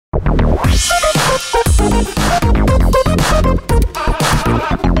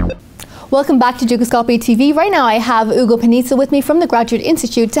Welcome back to Dukascopy TV. Right now I have Ugo Panizza with me from the Graduate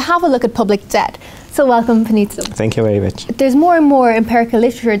Institute to have a look at public debt. So welcome, Panizza. Thank you very much. There's more and more empirical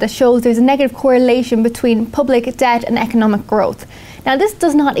literature that shows there's a negative correlation between public debt and economic growth. Now this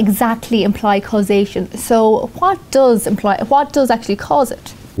does not exactly imply causation. So what does actually cause it?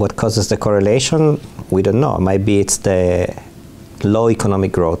 What causes the correlation? We don't know. Maybe it's the low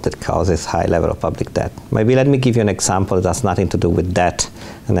economic growth that causes high level of public debt. Maybe let me give you an example that has nothing to do with debt,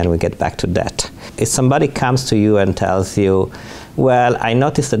 and then we get back to debt. If somebody comes to you and tells you, well, I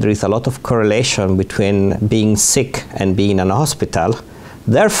noticed that there is a lot of correlation between being sick and being in a hospital,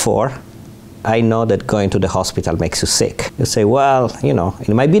 therefore, I know that going to the hospital makes you sick. You say, well, you know, it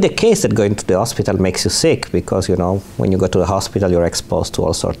might be the case that going to the hospital makes you sick because, you know, when you go to the hospital, you're exposed to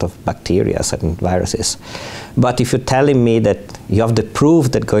all sorts of bacteria and viruses. But if you're telling me that you have the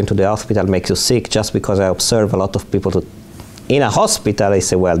proof that going to the hospital makes you sick just because I observe a lot of people in a hospital, I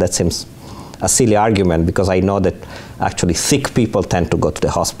say, well, that seems a silly argument because I know that actually sick people tend to go to the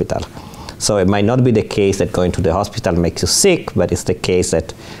hospital. So it might not be the case that going to the hospital makes you sick, but it's the case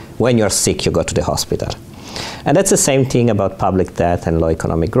that when you're sick, you go to the hospital. And that's the same thing about public debt and low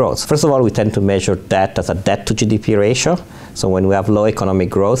economic growth. First of all, we tend to measure debt as a debt to GDP ratio. So when we have low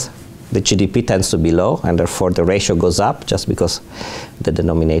economic growth, the GDP tends to be low, and therefore the ratio goes up just because the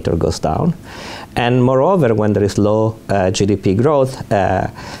denominator goes down. And moreover, when there is low GDP growth,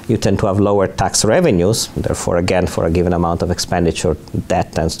 you tend to have lower tax revenues. Therefore, again, for a given amount of expenditure,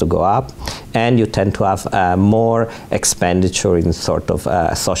 debt tends to go up. And you tend to have more expenditure in sort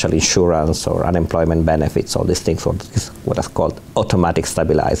of social insurance or unemployment benefits, all these things, or what is called automatic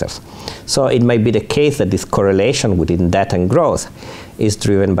stabilizers. So it may be the case that this correlation within debt and growth is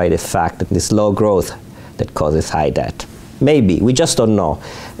driven by the fact that this low growth that causes high debt. Maybe, we just don't know.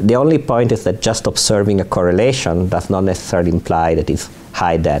 The only point is that just observing a correlation does not necessarily imply that it's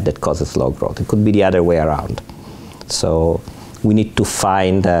high debt that causes low growth. It could be the other way around. So we need to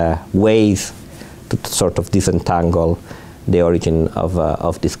find ways to sort of disentangle the origin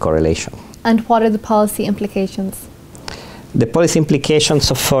of this correlation. And what are the policy implications? The policy implications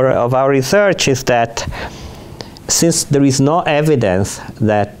of our research is that since there is no evidence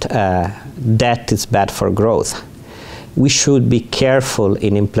that debt is bad for growth, we should be careful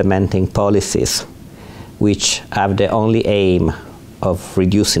in implementing policies which have the only aim of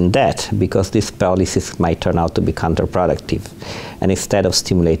reducing debt, because these policies might turn out to be counterproductive. And instead of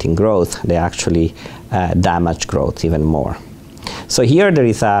stimulating growth, they actually damage growth even more. So here there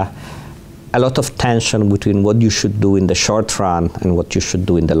is a lot of tension between what you should do in the short run and what you should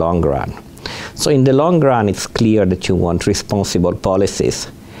do in the long run. So in the long run, it's clear that you want responsible policies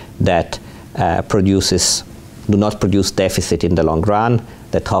that do not produce deficit in the long run,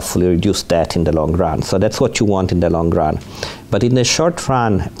 that hopefully reduce debt in the long run. So that's what you want in the long run. But in the short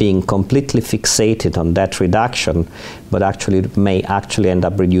run, being completely fixated on debt reduction, but actually may actually end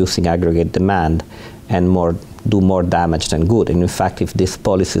up reducing aggregate demand and do more damage than good. And in fact, if these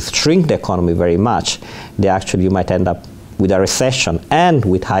policies shrink the economy very much, you might end up with a recession and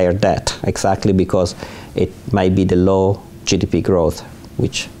with higher debt, exactly because it might be the low GDP growth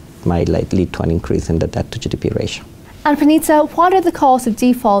which might lead to an increase in the debt to GDP ratio. And Panizza, what are the causes of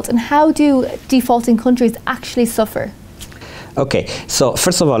default and how do defaulting countries actually suffer? Okay, so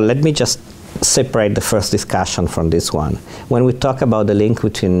first of all, let me just separate the first discussion from this one. When we talk about the link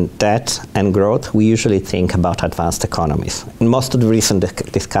between debt and growth, we usually think about advanced economies. And most of the recent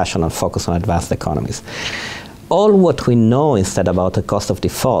discussion will focus on advanced economies. All what we know instead about the cost of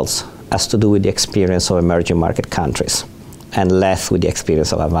defaults has to do with the experience of emerging market countries and less with the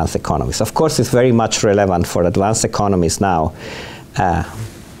experience of advanced economies. Of course, it's very much relevant for advanced economies now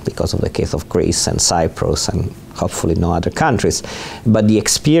because of the case of Greece and Cyprus and hopefully no other countries. But the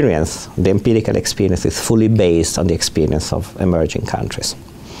experience, the empirical experience, is fully based on the experience of emerging countries.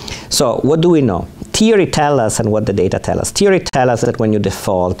 So what do we know? Theory tells us, and what the data tell us. Theory tells us that when you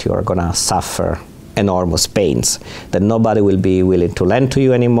default, you are going to suffer enormous pains, that nobody will be willing to lend to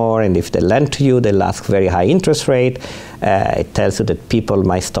you anymore, and if they lend to you, they'll ask very high interest rate. It tells you that people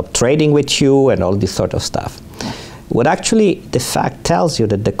might stop trading with you and all this sort of stuff. What actually the fact tells you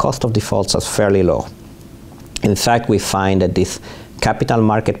that the cost of defaults is fairly low. In fact, we find that this capital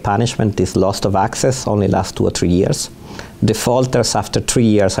market punishment, this loss of access, only lasts 2 or 3 years. Defaulters after 3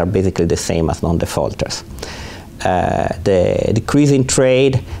 years are basically the same as non-defaulters. The decrease in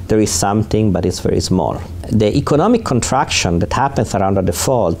trade, there is something, but it's very small. The economic contraction that happens around a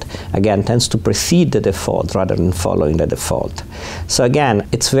default, again, tends to precede the default rather than following the default. So again,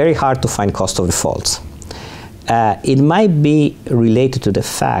 it's very hard to find cost of defaults. it might be related to the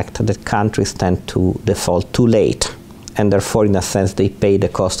fact that countries tend to default too late, and therefore, in a sense, they pay the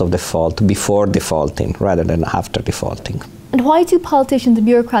cost of default before defaulting rather than after defaulting. And why do politicians and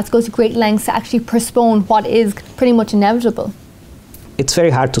bureaucrats go to great lengths to actually postpone what is pretty much inevitable? It's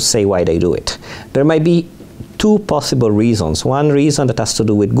very hard to say why they do it. There might be two possible reasons. One reason that has to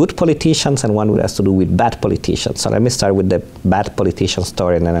do with good politicians and one that has to do with bad politicians. So let me start with the bad politician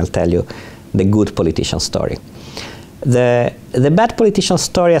story, and then I'll tell you the good politician story. The bad politician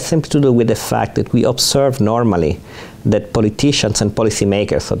story has simply to do with the fact that we observe normally that politicians and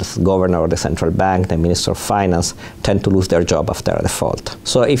policymakers, so the governor of the central bank, the minister of finance, tend to lose their job after a default.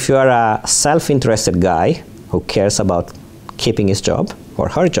 So if you are a self-interested guy who cares about keeping his job or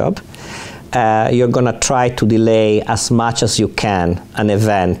her job, you're going to try to delay as much as you can an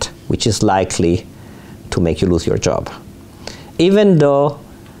event which is likely to make you lose your job. Even though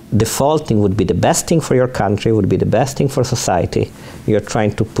defaulting would be the best thing for your country, would be the best thing for society, you're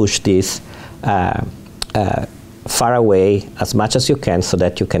trying to push this far away as much as you can so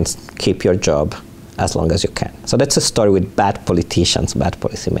that you can keep your job as long as you can. So that's a story with bad politicians, bad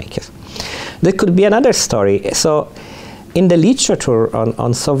policymakers. There could be another story. So in the literature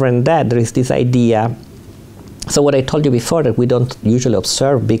on sovereign debt, there is this idea. So what I told you before, that we don't usually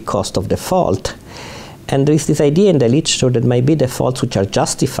observe big cost of default. And there is this idea in the literature that maybe defaults which are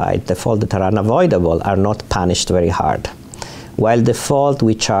justified, defaults that are unavoidable, are not punished very hard. While defaults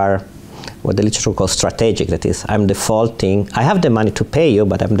which are what the literature calls strategic, that is, I'm defaulting, I have the money to pay you,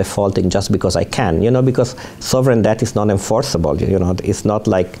 but I'm defaulting just because I can, because sovereign debt is non-enforceable, it's not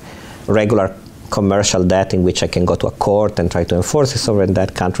like regular commercial debt in which I can go to a court and try to enforce a sovereign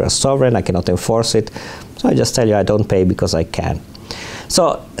debt. Country is sovereign, I cannot enforce it, so I just tell you I don't pay because I can.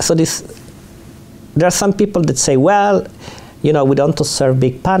 So there are some people that say, well, we don't observe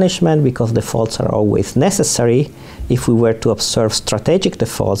big punishment because defaults are always necessary. If we were to observe strategic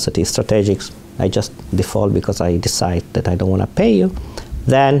defaults, that is strategic, I just default because I decide that I don't want to pay you,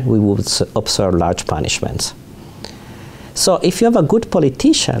 then we would observe large punishments. So if you have a good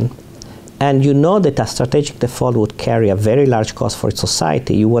politician and you know that a strategic default would carry a very large cost for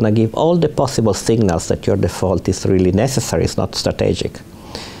society, you want to give all the possible signals that your default is really necessary, it's not strategic.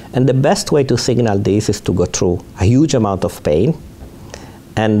 And the best way to signal this is to go through a huge amount of pain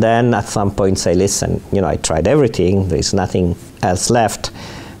and then at some point say, listen, I tried everything, there is nothing else left,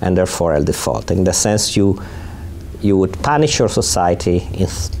 and therefore I'll default. In the sense you would punish your society in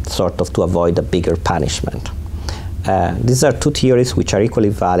sort of to avoid a bigger punishment. These are two theories which are equally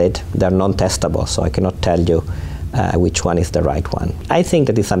valid. They're non-testable, so I cannot tell you which one is the right one. I think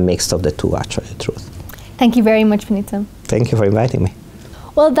that it's a mix of the two, actually, the truth. Thank you very much, Panizza. Thank you for inviting me.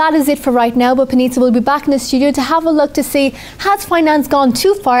 Well, that is it for right now, but Panizza will be back in the studio to have a look to see, has finance gone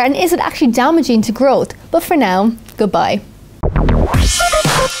too far and is it actually damaging to growth? But for now, goodbye.